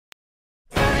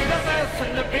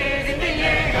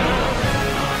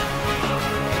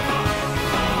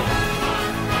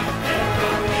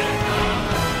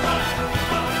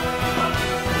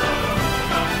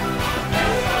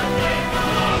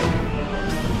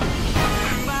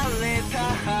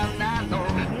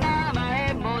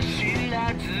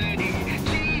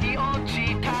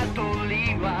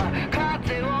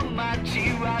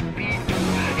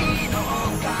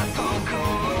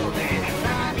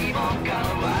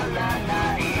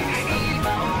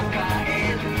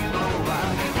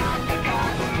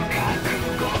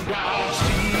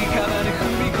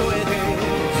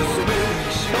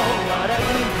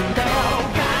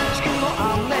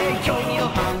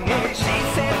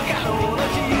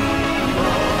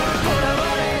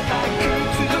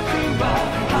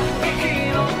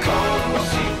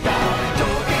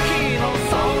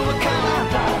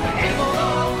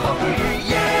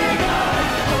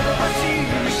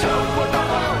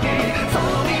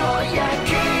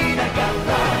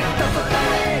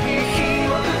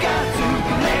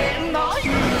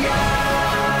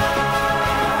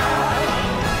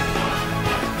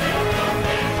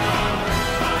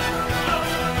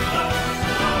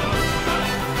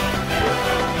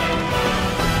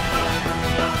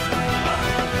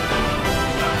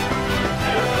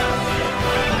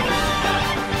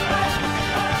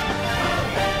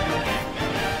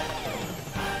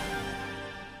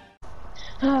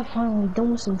Finally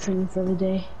done with some training for the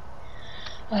day.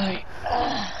 Alright.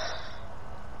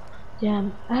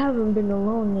 Damn, I haven't been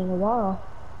alone in a while.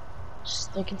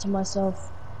 Just thinking to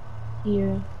myself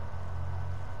here,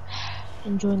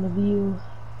 enjoying the view.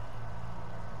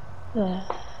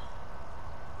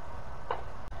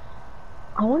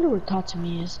 I wonder where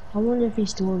Tatsumi is. I wonder if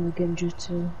he's still in the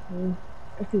genjutsu.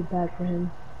 I feel bad for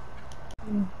him.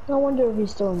 I wonder if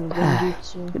he's still in the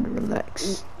genjutsu.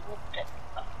 Relax.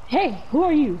 Hey, who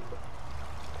are you?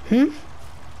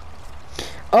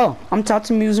 Oh, I'm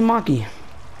Tatsumi Uzumaki.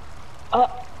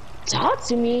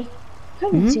 Tatsumi? I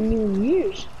haven't seen you in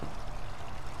years.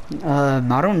 I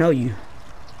don't know you.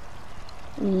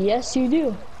 Yes, you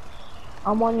do.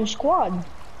 I'm on your squad.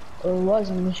 Or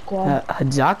was on your squad.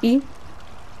 Hatzaki?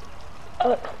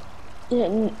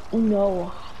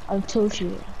 No. I'm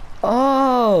Toshiro.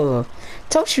 Oh,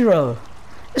 Toshiro.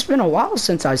 It's been a while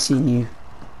since I've seen you.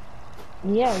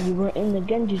 Yeah, you were in the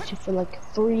genjutsu for like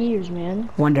 3 years, man.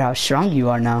 Wonder how strong you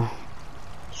are now.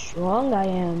 Strong I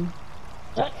am.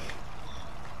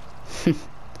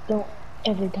 Don't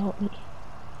ever doubt me.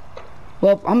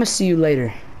 Well, I'm gonna see you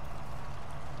later.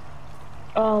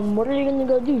 What are you gonna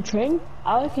go do? Train?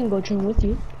 I can go train with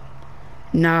you.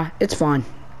 Nah, it's fine.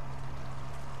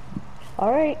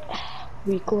 Alright,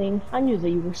 weakling. I knew that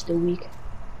you were still weak.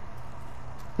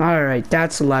 Alright,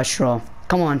 that's the last straw.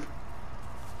 Come on.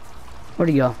 Where'd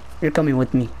you go? You're coming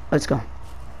with me. Let's go.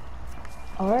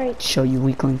 Alright. Show you,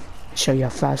 weakling. Show you how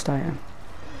fast I am.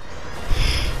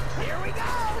 Here we go.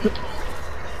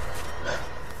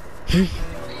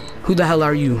 Who the hell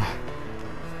are you?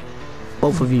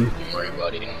 Both of you. Don't worry,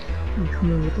 buddy.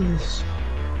 Come on with us.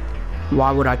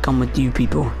 Why would I come with you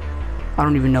people? I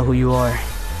don't even know who you are.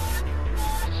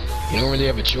 You don't really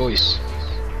have a choice.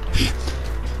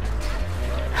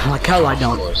 Like hell I Of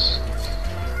don't. course.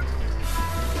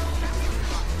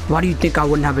 Why do you think I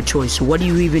wouldn't have a choice? What do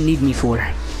you even need me for?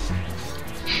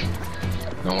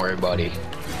 Don't worry, buddy.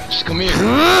 Just come here.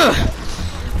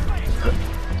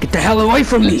 Get the hell away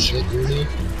from me! That's it, really?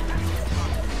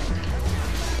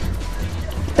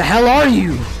 The hell are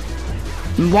you?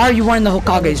 And why are you wearing the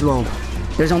Hokage's robe?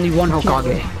 There's only one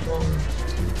Hokage.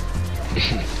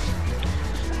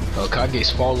 Hokage's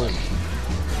fallen.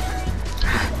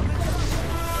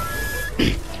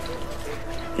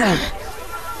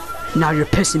 Now you're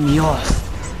pissing me off.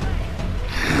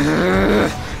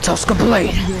 Tosca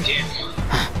Blade.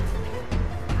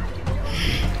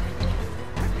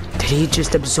 Did he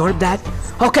just absorb that?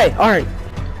 Okay, alright.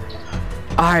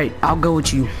 Alright, I'll go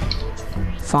with you.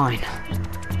 Fine.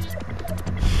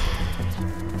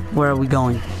 Where are we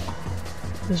going?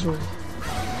 This way.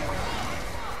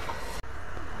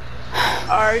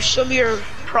 Alright, show me your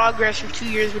progress from 2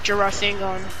 years with your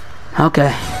Rasengan.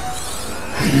 Okay.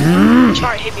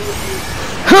 Try to hit me with you.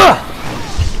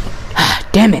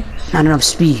 Damn it, not enough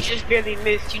speed. You just barely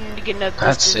missed. You need to get another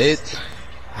That's distance.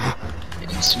 it. In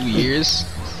 2 years.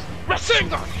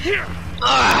 Rasengan, here!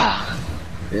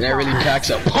 And that really packs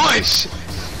a punch.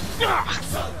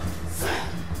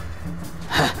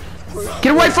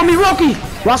 Get away from me, Roki!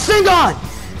 Rasengan!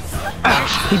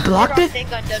 He blocked it?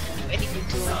 Rasengan doesn't do anything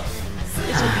to him.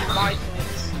 This would be my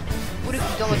points. What if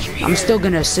you don't let your ear? I'm still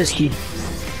gonna assist you.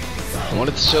 I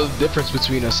wanted to show the difference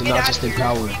between us and not just in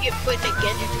power. You get put in a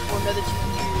genjutsu for another 2 years.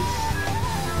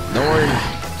 Don't worry,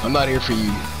 I'm not here for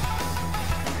you.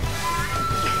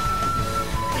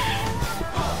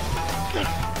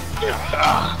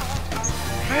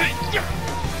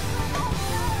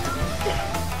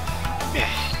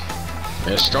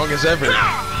 As strong as ever.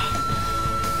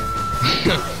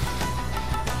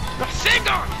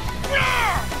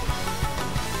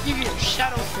 You get a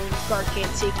shadow for this guard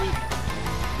can't take it.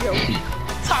 Yo,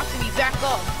 talk to me, back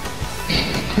up.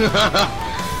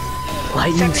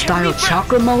 Lightning style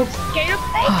chakra mode? Gator,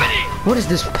 open it! What is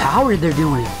this power they're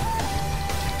doing?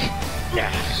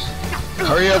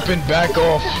 Hurry up and back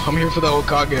off. I'm here for the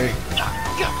Hokage.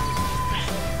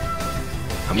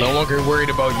 I'm no longer worried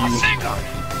about you.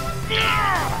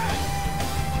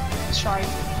 Try.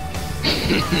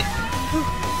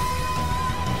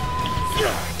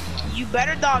 You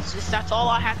better dodge this, that's all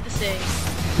I have to say.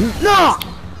 No!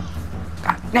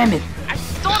 God damn it. I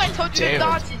thought I told you to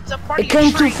dodge it. It's a part It of your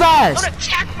came too training. fast. Don't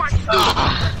attack my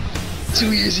food.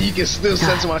 2 years he can still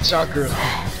sense my chakra.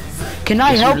 Can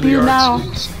I help you now?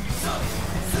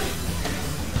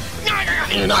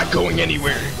 You're not going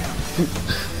anywhere.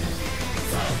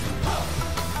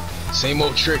 Same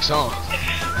old tricks, huh?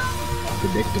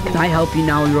 Predictable. Can I help you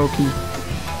now, Eroki?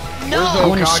 No. I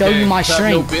want to show you my Have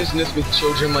strength. no business with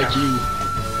children like you.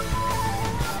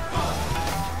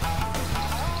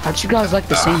 Aren't you guys like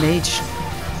the same age?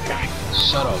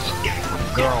 Shut up.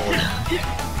 I'm grown.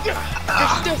 You're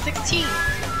still 16.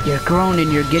 You're grown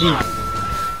and you're getting...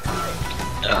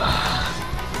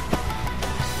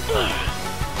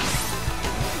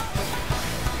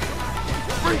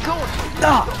 Where are you going?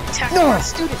 Attack No. my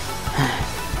student.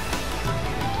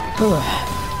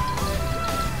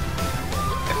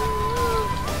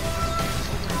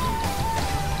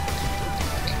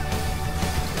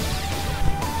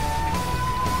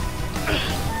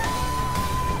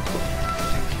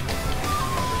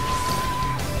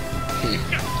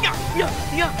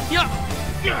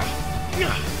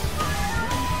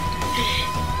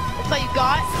 That's all you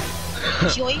got?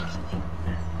 Joink?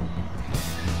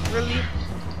 Really?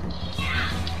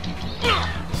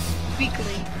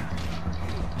 Weakling.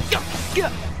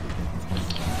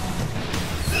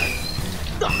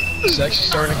 It's actually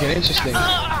starting to get interesting.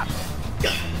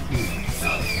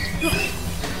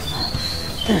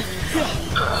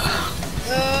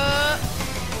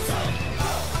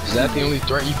 Is that the only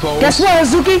threat you pose? Guess what,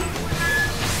 Hazuki?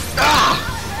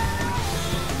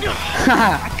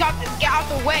 I got this. Get out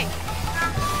the way.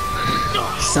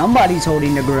 Somebody's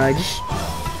holding the grudge.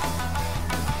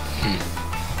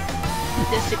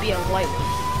 This should be a light one.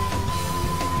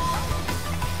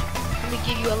 Let me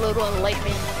give you a little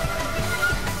enlightenment.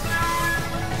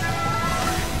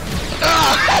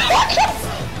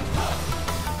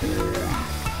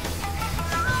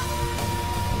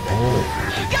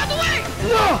 Get out the way!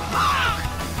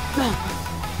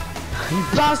 You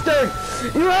bastard!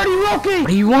 You're already rocking! What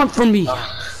do you want from me?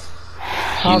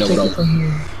 I'll take it from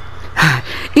here. I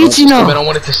Ichino!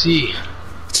 wanted to see.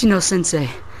 Ichino-sensei.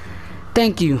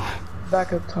 Thank you.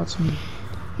 Back up, Tatsumi.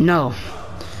 No.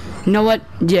 You know what?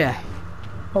 Yeah.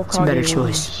 It's a better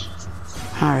choice.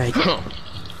 Alright.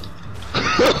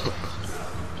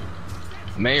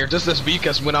 Mayor, just this week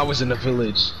as when I was in the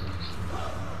village.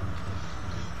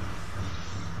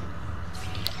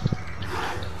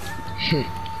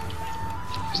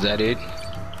 Is that it?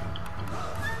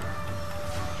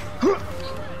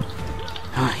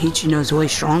 Ichino's way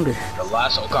stronger. The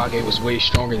last Hokage was way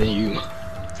stronger than you.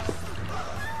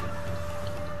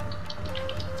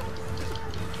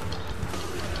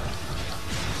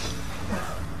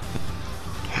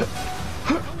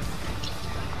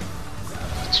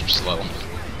 Too slow.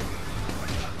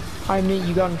 I admit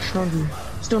you gotten stronger.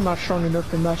 Still not strong enough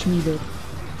to match me though.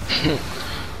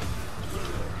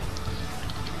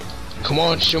 Come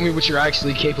on, show me what you're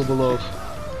actually capable of.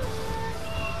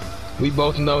 We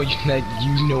both know that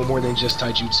you know more than just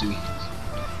taijutsu.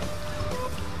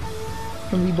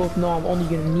 And we both know I'm only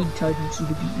gonna need taijutsu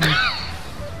to beat you.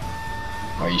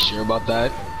 Are you sure about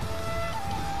that?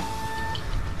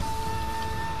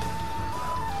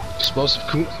 Explosive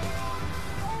coup.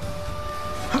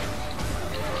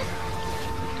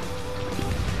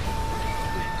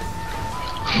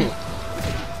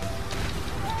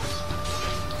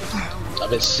 I've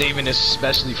been saving this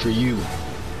especially for you.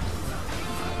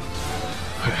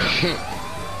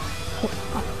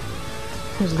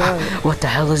 What's that? What the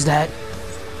hell is that?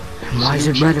 And why is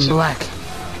it red and black?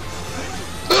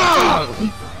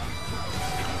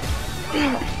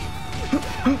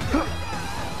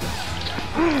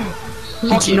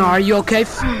 Ichino, are you okay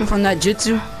from that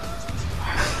jutsu?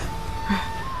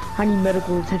 I need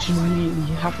medical attention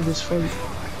immediately after this fight.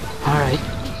 Alright.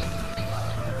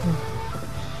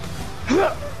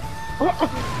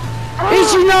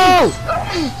 Ichino!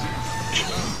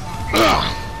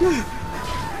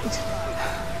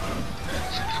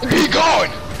 Be gone!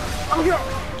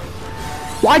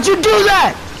 Why'd you do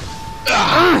that?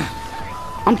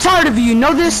 I'm tired of you, you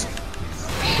know this?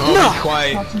 Oh, No. be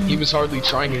quiet. He was hardly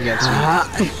trying against me.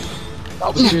 I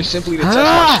was here simply to test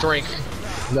my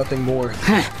strength. Nothing more.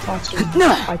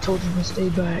 Tatsumi, I told you to stay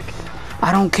back.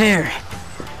 I don't care.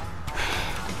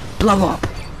 Blow up.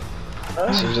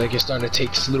 Seems like you're starting to take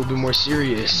this a little bit more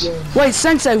serious. Wait,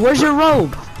 Sensei, where's your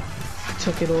robe? I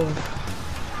took it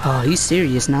off. Oh, he's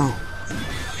serious now.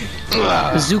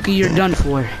 Hidzuke, you're done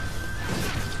for.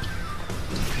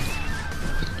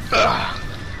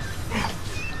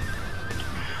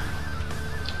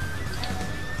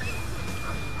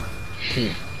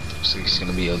 So it's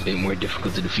gonna be a bit more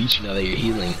difficult to defeat you now that you're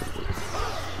healing.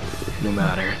 No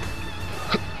matter.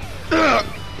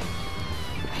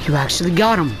 You actually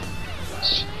got him.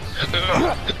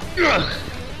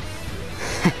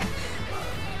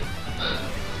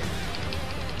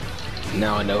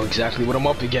 Now I know exactly what I'm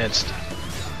up against.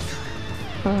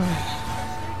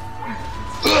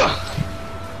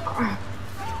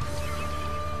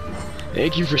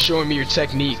 Thank you for showing me your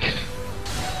technique.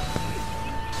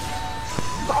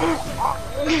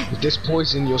 With this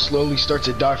poison, you'll slowly start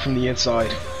to die from the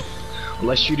inside.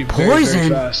 Unless shoot it very, very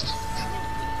fast.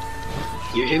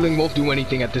 Your healing won't do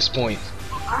anything at this point.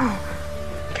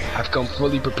 I've come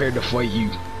fully prepared to fight you.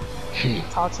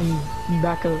 Tatsumi, you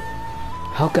back up.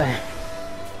 Okay.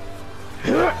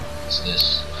 What's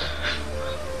this?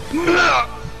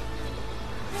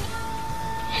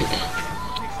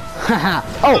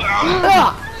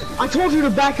 Oh! I told you to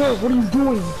back up. What are you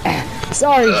doing?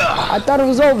 Sorry, I thought it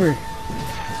was over.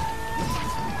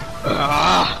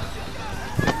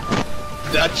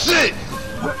 That's it!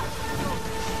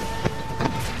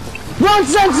 Run,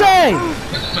 Sensei!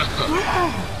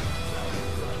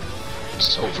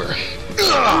 It's over.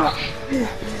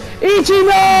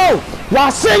 Ichino!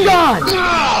 Rasengan!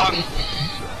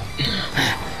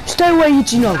 Stay away,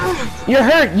 Ichino. You're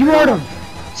hurt. You hurt him.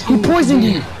 He poisoned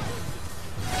you.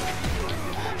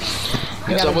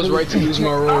 Guess I was right to use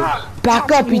my robe.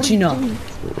 Back up, Ichino.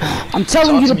 I'm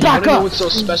telling you to back know up. what's so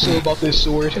special about this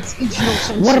sword? It's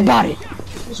Ichino-sensei. What about it?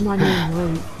 What's my name,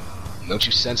 right? Don't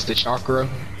you sense the chakra?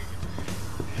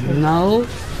 No.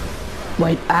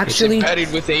 Wait, actually. It's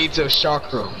embedded with the aids of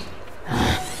chakra.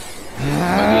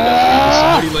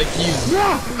 Somebody like you.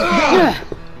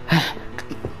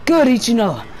 Good,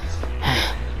 Ichino.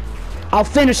 I'll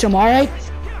finish him, alright?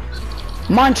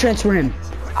 Mind transfer him.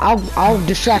 I'll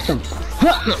distract him.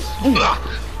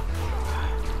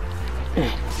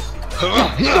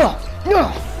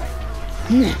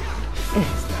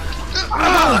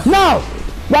 No!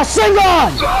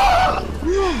 Rasengan!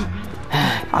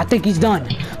 I think he's done.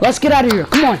 Let's get out of here.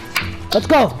 Come on. Let's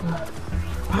go.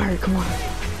 Alright, come on.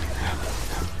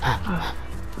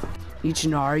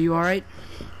 Ichino, are you alright?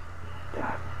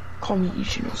 Call me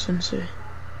Ichino-sensei.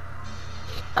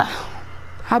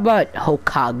 How about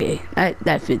Hokage?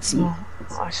 That fits you. No,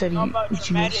 I said How about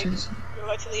dramatic? Ichino-sensei. You're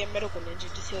actually a medical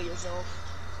ninja. Just heal yourself.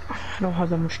 I don't have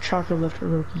that much chakra left,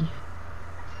 eroki.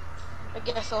 I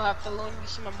guess I'll have to loan you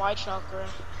some of my chakra.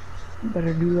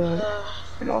 Better do that.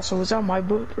 And also, is that my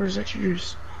book or is that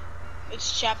yours?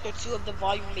 It's chapter 2 of the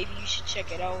volume. Maybe you should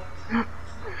check it out.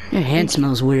 Your hand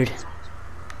smells weird.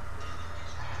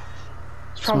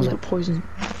 It's probably Smells the poison.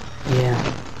 Yeah.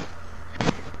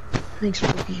 Thanks,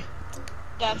 eroki.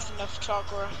 That's enough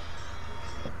chakra.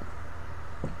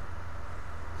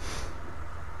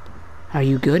 Are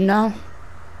you good now?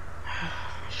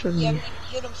 Shouldn't He be. hasn't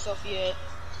healed himself yet.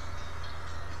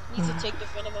 Needs to take the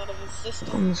venom out of his system.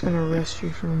 I'm just gonna rest you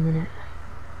for a minute.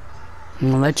 You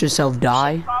gonna let yourself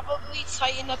die? Probably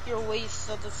tighten up your waist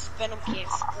so this venom can't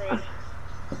spread.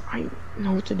 I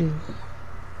know what to do.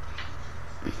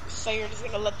 So you're just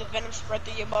gonna let the venom spread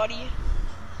through your body?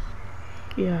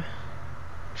 Yeah.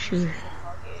 Sure.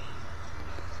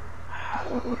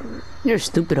 You're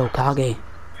stupid, Hokage.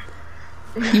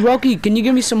 Eroki, can you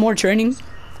give me some more training?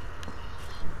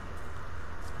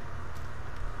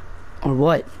 Or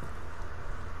what?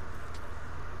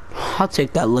 I'll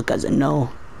take that look as a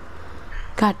no.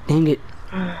 God dang it.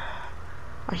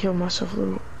 I healed myself a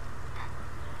little.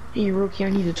 Hey, Eroki, I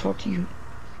need to talk to you.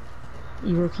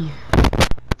 Eroki,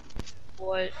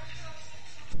 What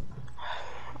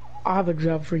I have a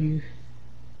job for you.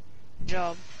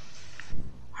 job?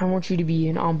 I want you to be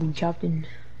an Ambu captain.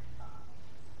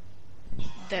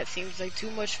 That seems like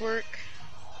too much work.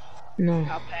 No,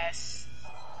 I'll pass.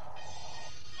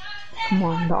 come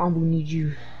on, the Ambu need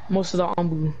you. Most of the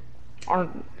Ambu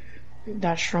aren't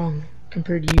that strong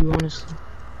compared to you, honestly.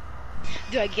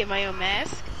 Do I get my own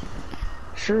mask?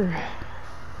 Sure.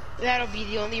 That'll be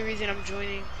the only reason I'm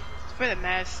joining. It's for the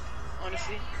mask,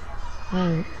 honestly.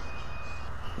 Alright.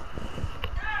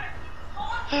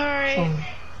 Alright.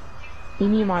 Meet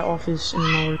me in my office in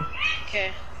an hour.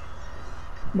 Okay.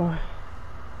 Bye.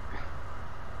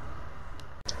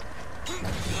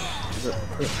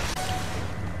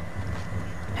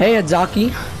 Hey,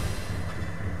 Hatzaki.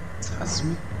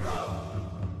 Tatsumi?